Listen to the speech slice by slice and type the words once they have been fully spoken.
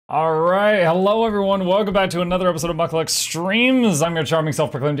Alright, hello everyone, welcome back to another episode of Mukluk Streams. I'm your charming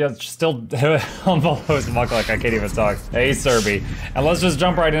self-proclaimed yet still humble host Mukluk, I can't even talk. Hey Serby. And let's just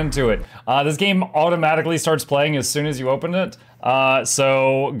jump right into it. This game automatically starts playing as soon as you open it.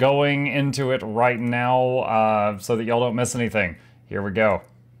 So going into it right now, so that y'all don't miss anything. Here we go.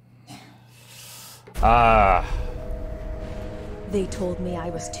 They told me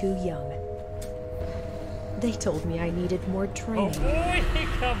I was too young. They told me I needed more training. Oh boy, he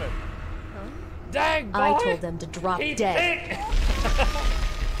coming. Huh? Dang, boy. I told them to drop dead.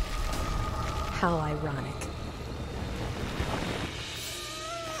 How ironic.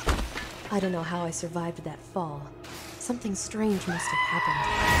 I don't know how I survived that fall. Something strange must have happened.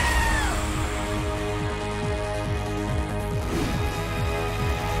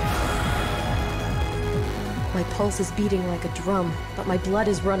 My pulse is beating like a drum, but my blood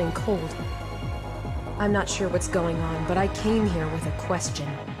is running cold. I'm not sure what's going on, but I came here with a question.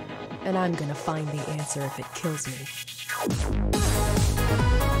 And I'm gonna find the answer if it kills me.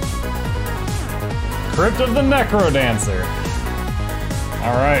 Crypt of the NecroDancer.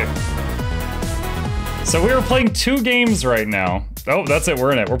 Alright. So we are playing two games right now. Oh, that's it,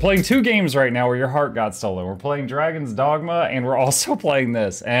 we're in it. We're playing two games right now where your heart got stolen. We're playing Dragon's Dogma, and we're also playing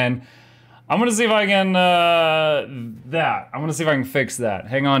this. And I'm gonna see if I can, I'm gonna see if I can fix that.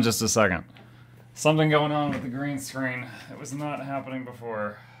 Hang on just a second. Something going on with the green screen. It was not happening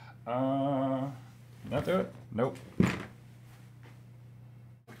before. Did that do it? Nope.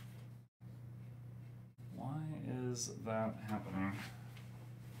 Why is that happening?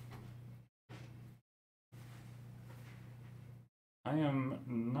 I am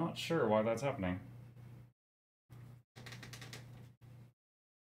not sure why that's happening.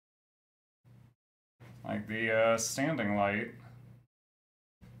 Like the standing light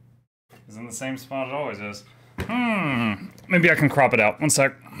is in the same spot it always is. Maybe I can crop it out. One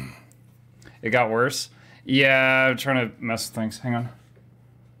sec. It got worse. Yeah, I'm trying to mess with things. Hang on.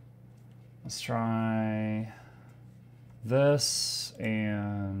 Let's try this,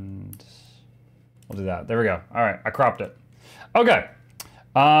 and we'll do that. There we go. All right, I cropped it. Okay.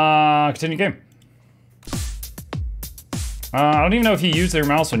 Continue game. I don't even know if you use your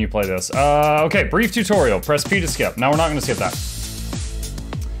mouse when you play this. Okay, brief tutorial. Press P to skip. Now we're not gonna skip that.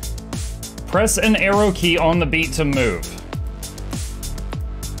 Press an arrow key on the beat to move.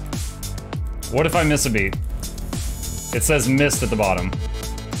 What if I miss a beat? It says missed at the bottom.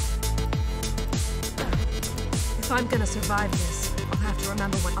 If I'm gonna survive this, I'll have to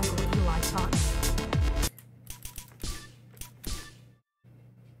remember what Uncle Eli taught me.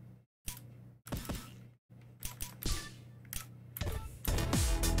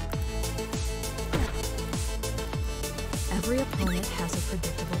 Every opponent has a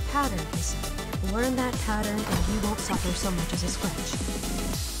predictable pattern, he said. Learn that pattern and you won't suffer so much as a scratch.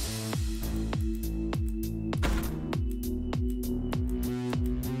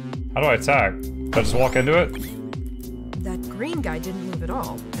 How do I attack? Do I just walk into it? That green guy didn't move at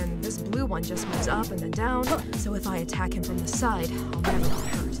all, and this blue one just moves up and then down, so if I attack him from the side, I'll never get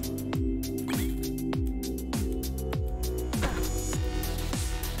hurt.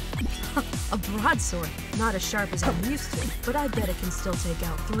 A broadsword, not as sharp as I'm used to, but I bet it can still take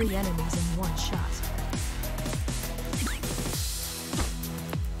out 3 enemies in one shot.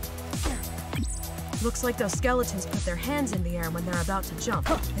 Looks like those skeletons put their hands in the air when they're about to jump.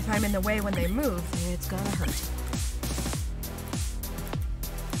 If I'm in the way when they move, it's gonna hurt.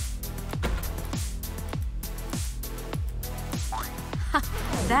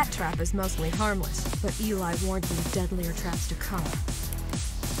 That trap is mostly harmless, but Eli warned me of deadlier traps to come.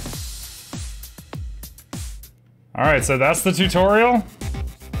 Alright, so that's the tutorial?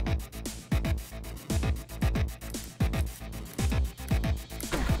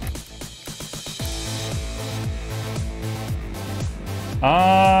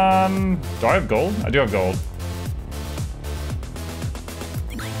 Do I have gold? I do have gold.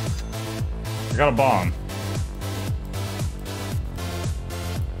 I got a bomb.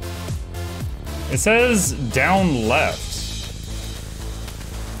 It says down left.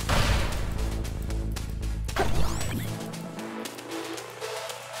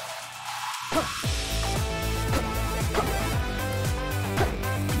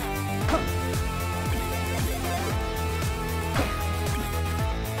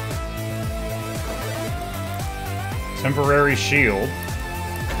 Temporary shield.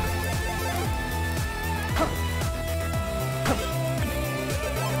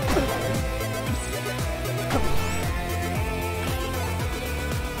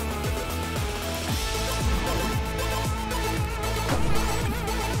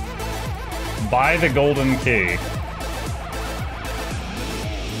 Buy the golden key.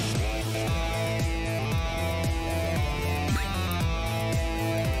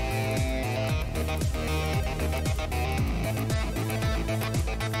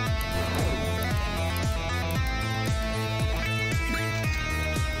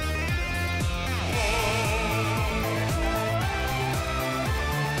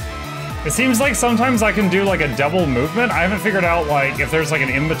 It seems like sometimes I can do like a double movement. I haven't figured out like if there's like an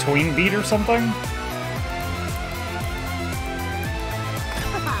in-between beat or something.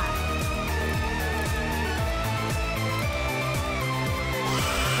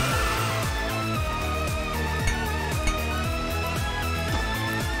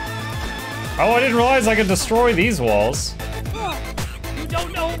 Oh, I didn't realize I could destroy these walls. You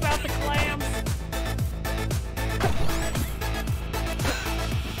don't know about the clams.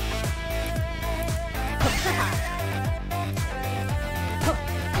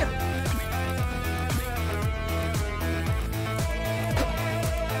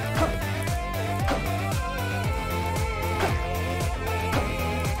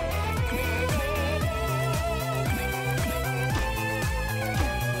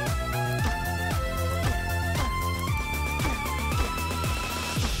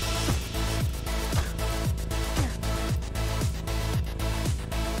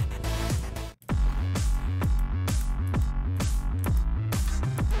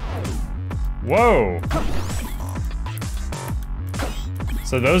 Whoa.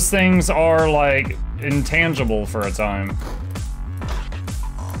 So those things are like intangible for a time.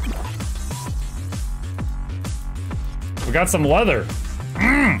 We got some leather.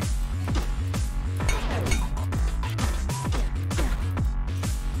 Mm.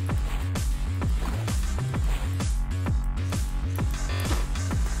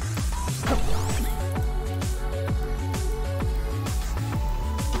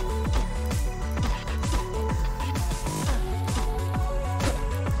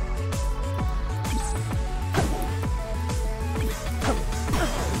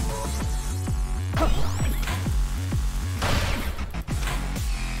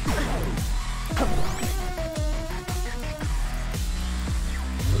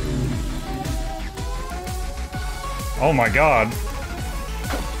 Oh my god.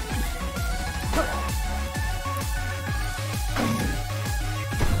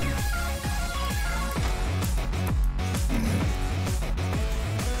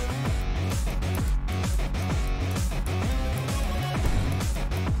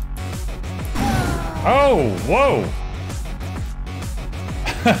 Oh, whoa.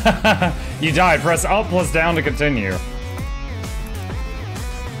 You died. Press up plus down to continue.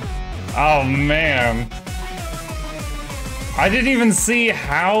 Oh man. I didn't even see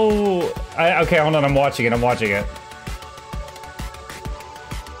how... okay, hold on, I'm watching it.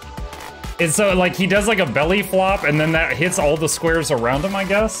 It's so, like, he does like a belly flop, and then that hits all the squares around him, I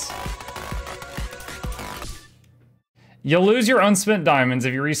guess? You'll lose your unspent diamonds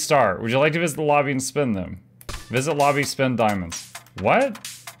if you restart. Would you like to visit the lobby and spend them? Visit lobby, spend diamonds. What?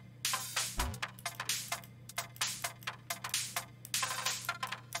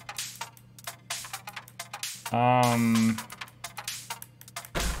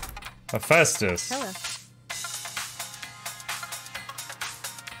 Hephaestus. Hello.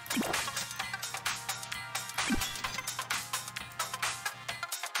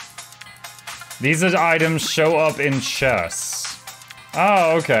 These items show up in chests.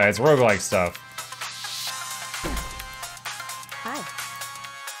 Oh, okay, it's roguelike stuff.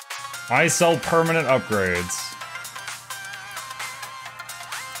 Hi. I sell permanent upgrades.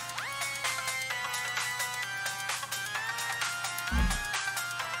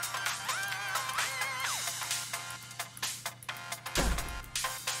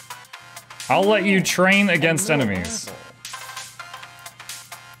 I'll let you train against enemies.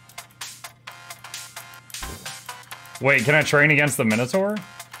 Wait, can I train against the Minotaur?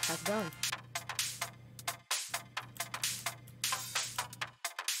 How's it going?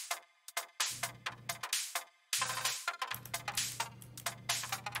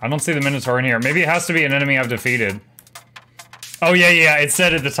 I don't see the Minotaur in here. Maybe it has to be an enemy I've defeated. Oh, yeah, it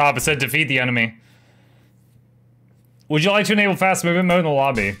said at the top, it said defeat the enemy. Would you like to enable fast movement mode in the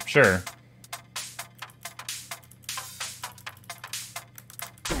lobby? Sure.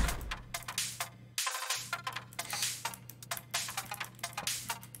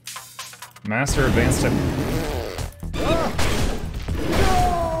 Master advanced it.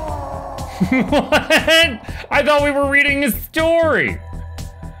 What? I thought we were reading a story.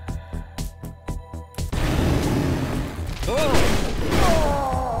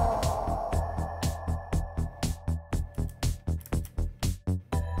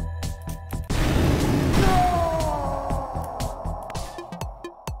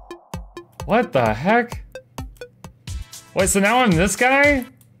 What the heck? Wait, so now I'm this guy?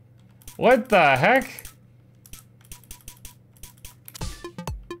 What the heck?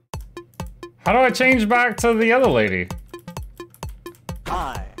 How do I change back to the other lady?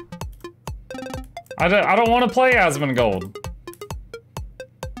 Hi. I don't want to play Asmongold.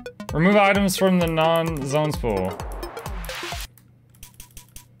 Remove items from the non-zones pool.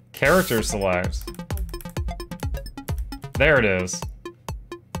 Character select. There it is.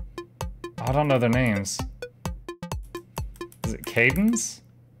 I don't know their names. Is it Cadence?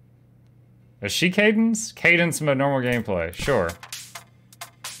 Is she Cadence? Cadence but normal gameplay. Sure.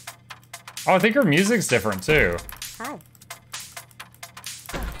 Oh, I think her music's different too. Hi.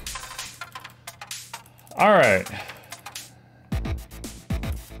 All right.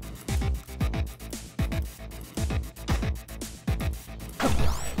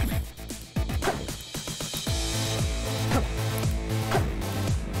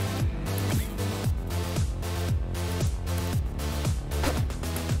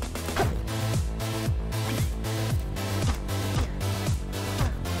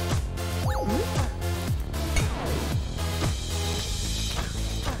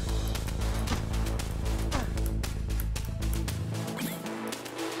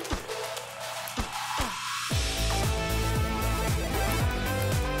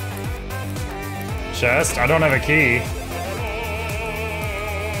 Chest? I don't have a key.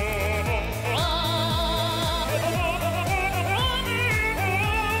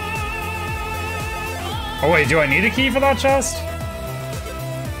 Oh wait, do I need a key for that chest?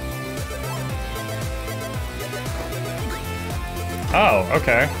 Oh,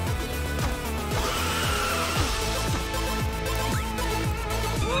 okay.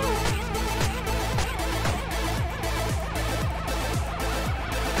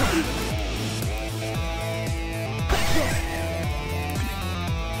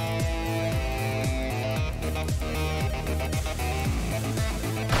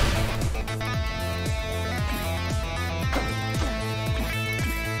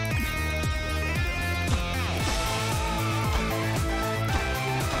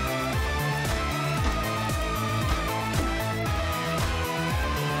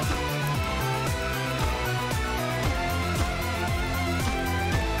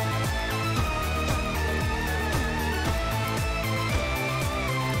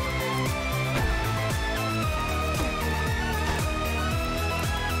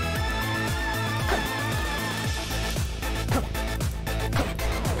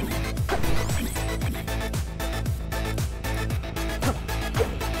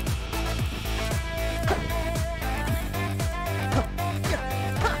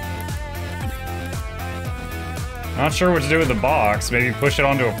 Not sure what to do with the box. Maybe push it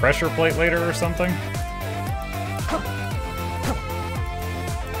onto a pressure plate later or something?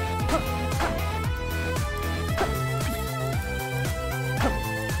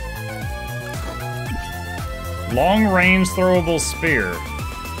 Long-range throwable spear.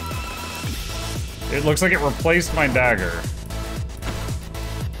 It looks like it replaced my dagger.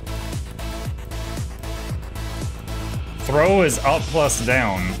 Throw is up plus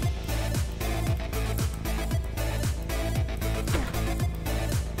down.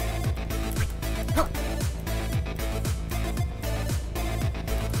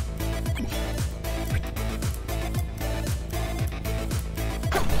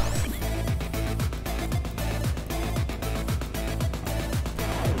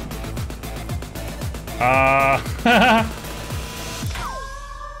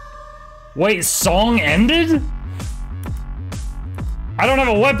 Wait, song ended? I don't have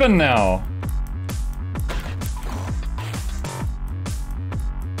a weapon now.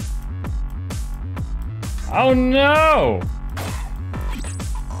 Oh no!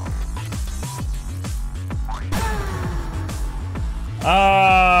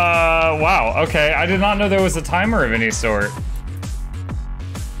 Wow, okay. I did not know there was a timer of any sort.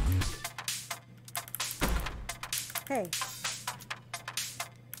 Hey.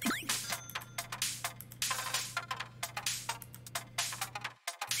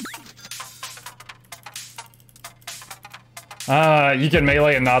 You can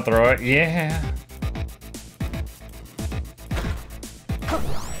melee and not throw it. Yeah.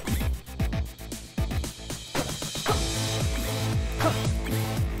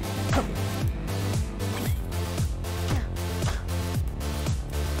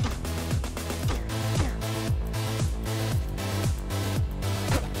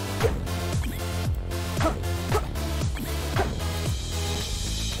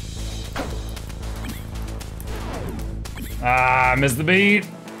 Ah, missed the beat.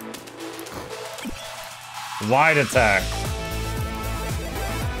 Wide attack.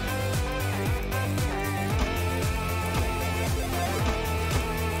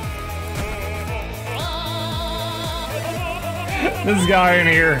 This guy in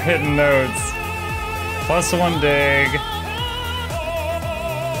here hitting notes. +1 dig.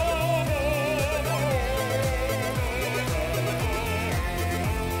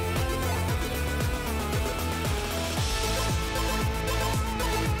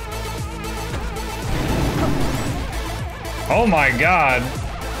 Oh my god.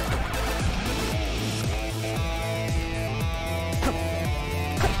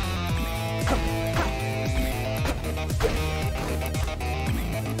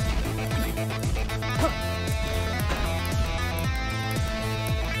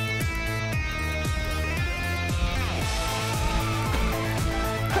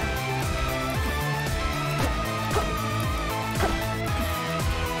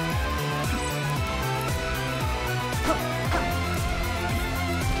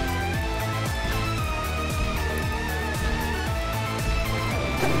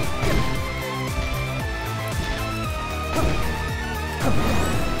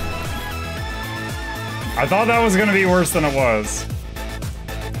 I thought that was gonna be worse than it was.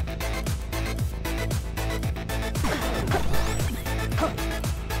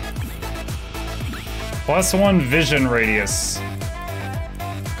 +1 vision radius.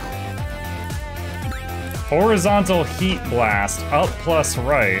 Horizontal heat blast, up plus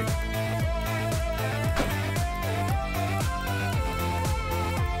right.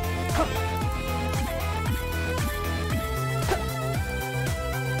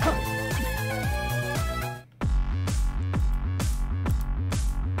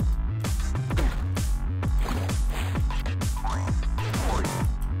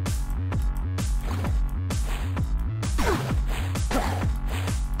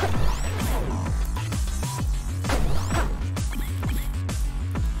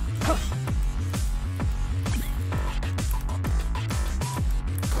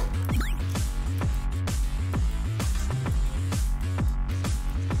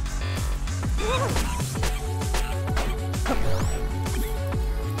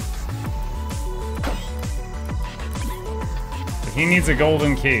 He needs a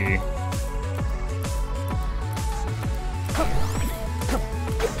golden key.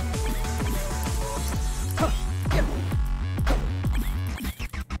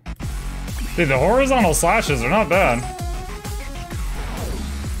 Dude, the horizontal slashes are not bad.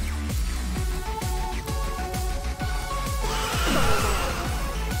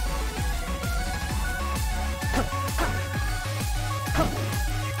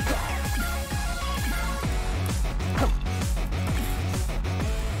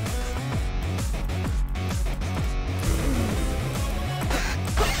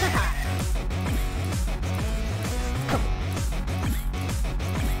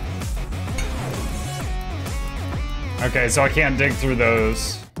 Okay, so I can't dig through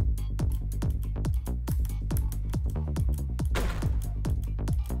those.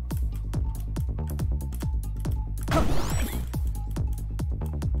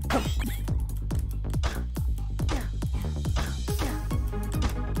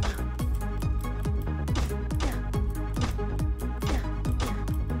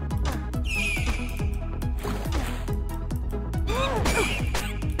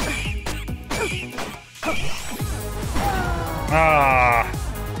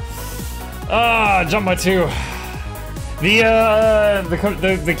 Jump by 2.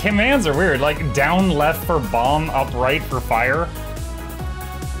 The commands are weird. Like down left for bomb, up right for fire.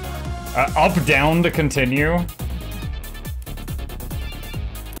 Up down to continue. All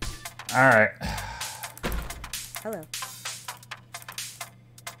right. Hello.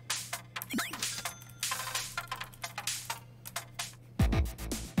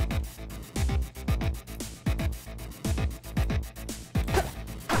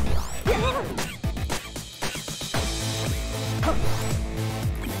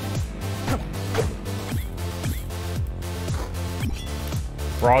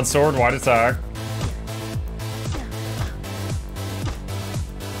 Broadsword, wide attack.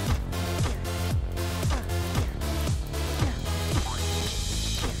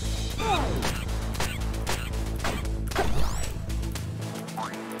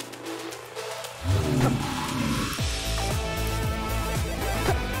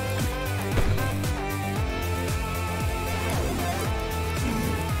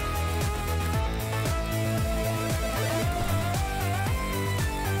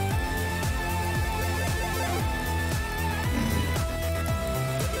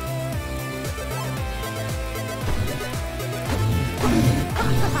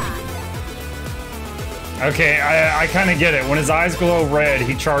 Okay, I kind of get it. When his eyes glow red,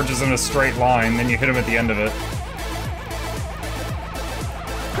 he charges in a straight line, then you hit him at the end of it.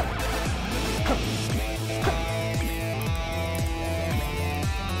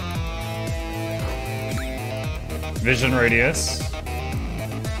 Vision radius.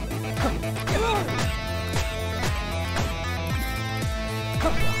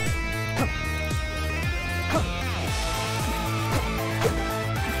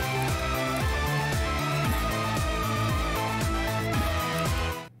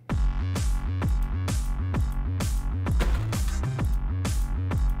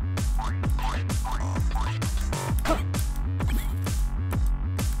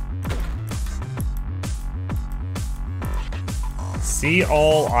 See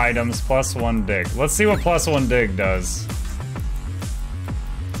all items, +1 dig. Let's see what +1 dig does.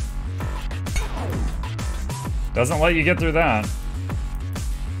 Doesn't let you get through that.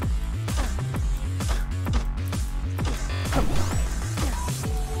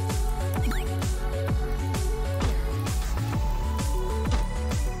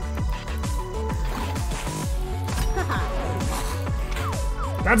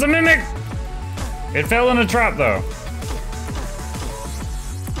 That's a mimic! It fell in a trap though.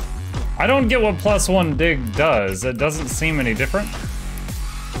 I don't get what +1 dig does. It doesn't seem any different.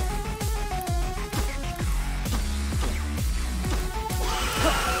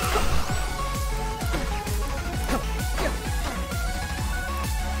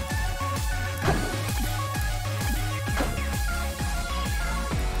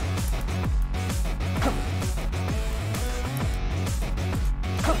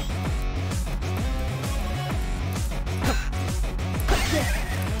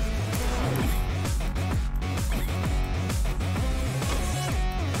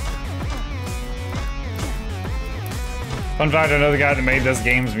 Fun fact, I know the guy that made this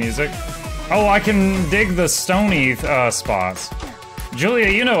game's music. Oh, I can dig the stony spots. Julia,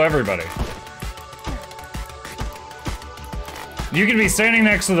 you know everybody. You could be standing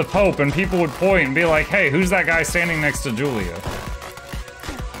next to the Pope and people would point and be like, hey, who's that guy standing next to Julia?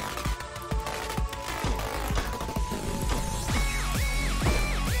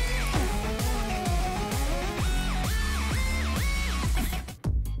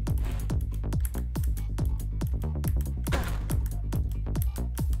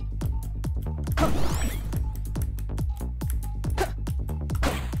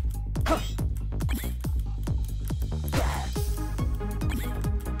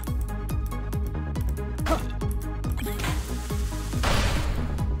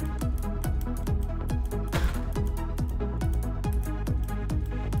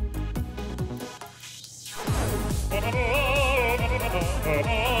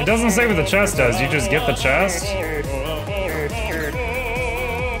 It doesn't say what the chest does, you just get the chest.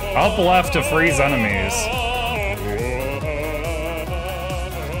 Up left to freeze enemies.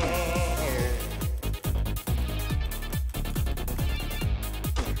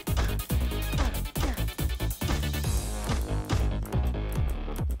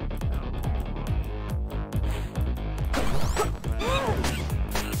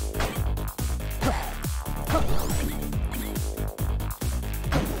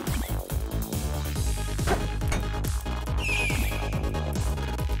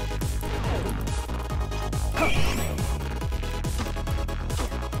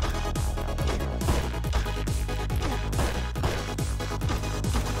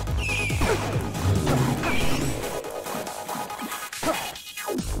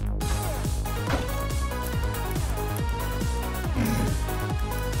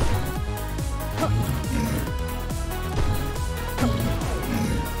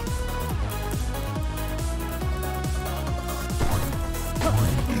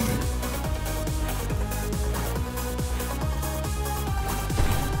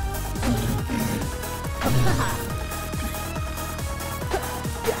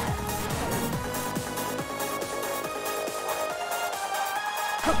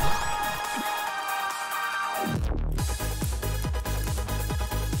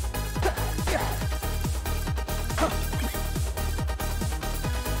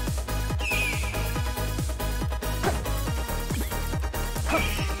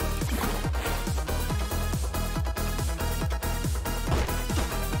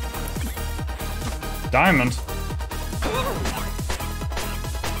 Diamond.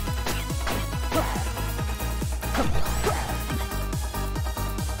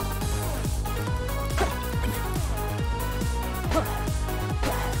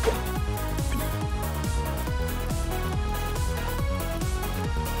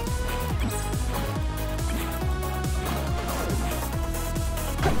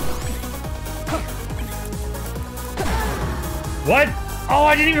 What? Oh,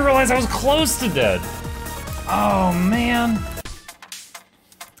 I didn't even realize I was close to dead. Oh, man.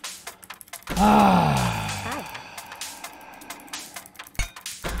 Hi.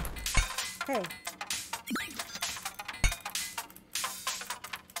 Hey.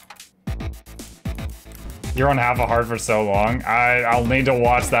 You're on half a heart for so long. I'll need to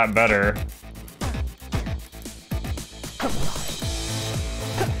watch that better.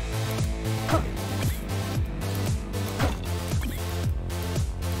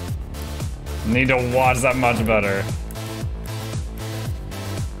 Need to watch that much better.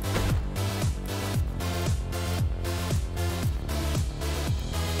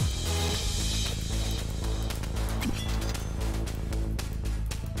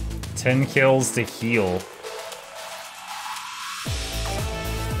 10 kills to heal.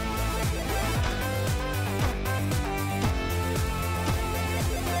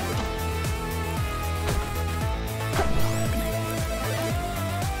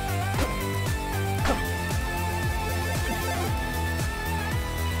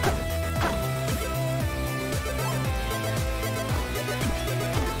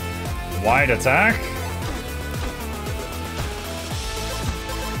 Wide attack.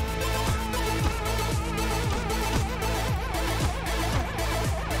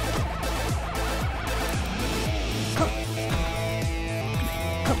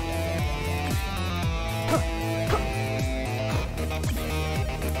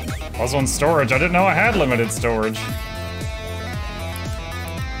 Also on storage. I didn't know I had limited storage.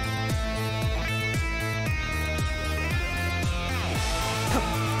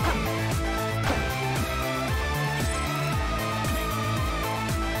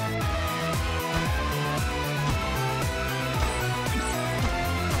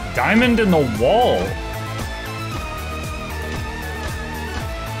 Diamond in the wall.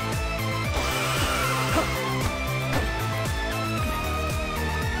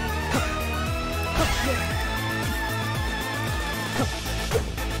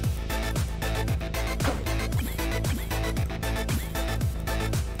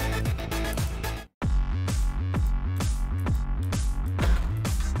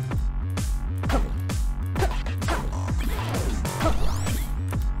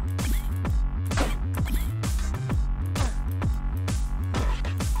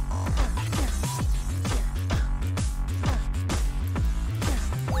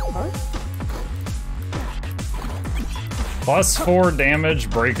 +4 damage,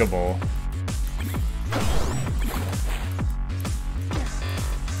 breakable.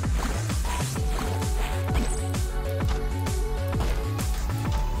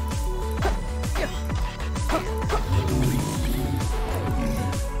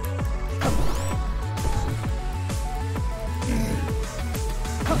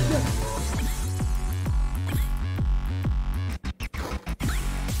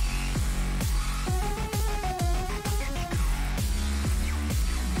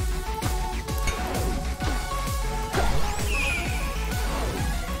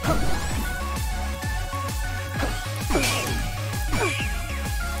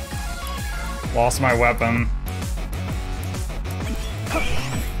 Lost my weapon.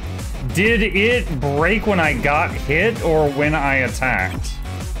 Did it break when I got hit or when I attacked?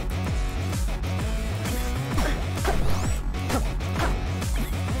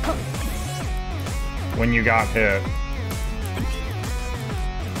 When you got hit.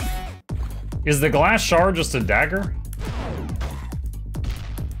 Is the glass shard just a dagger?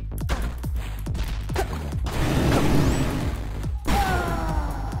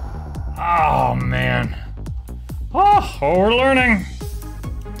 Oh, man. Oh, we're learning.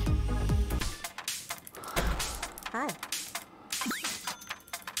 Hi.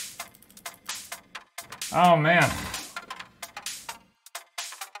 Oh, man.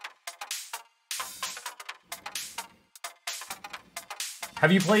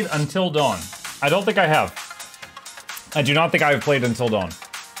 Have you played Until Dawn? I don't think I have. I do not think I have played Until Dawn.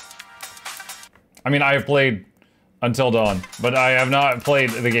 I mean, I have played Until Dawn, but I have not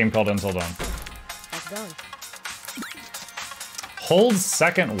played the game called Until Dawn. How's it going? Hold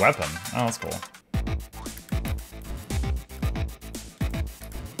second weapon. Oh, that's cool.